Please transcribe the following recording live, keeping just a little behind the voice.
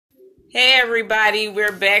Hey everybody,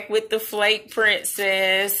 we're back with the Flake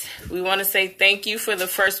Princess. We want to say thank you for the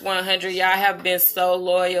first 100. Y'all have been so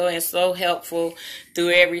loyal and so helpful through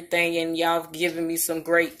everything, and y'all have given me some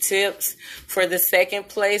great tips. For the second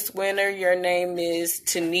place winner, your name is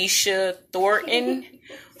Tanisha Thornton.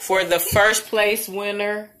 For the first place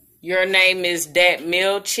winner, your name is Dat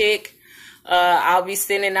Milchick. I'll be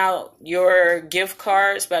sending out your gift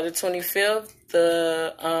cards by the 25th.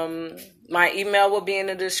 My email will be in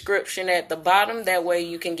the description at the bottom. That way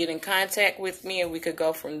you can get in contact with me and we could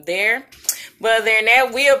go from there. But other than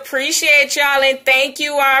that, we appreciate y'all and thank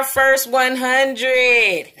you, our first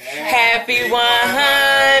 100. Happy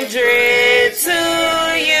 100 to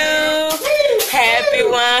you. Happy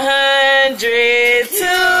 100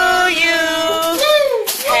 to you.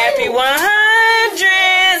 Happy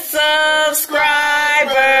 100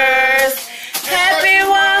 subscribers. Happy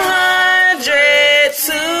 100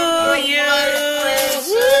 to you.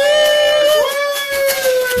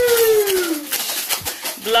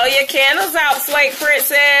 Blow your candles out, Flake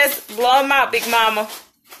Princess. Blow them out, Big Mama.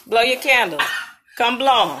 Blow your candles. Come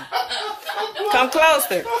blow them. Come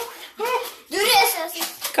closer. Do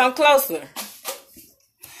this. Come closer.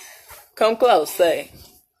 Come close, say.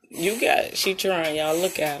 You got it. She trying, y'all.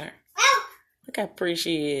 Look at her. Look how pretty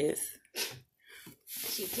she is.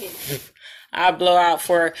 She did. I'll blow out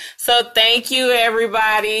for her. So thank you,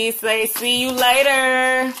 everybody. Say see you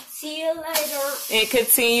later. See you later. And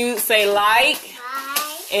continue, say like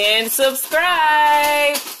Bye. and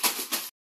subscribe.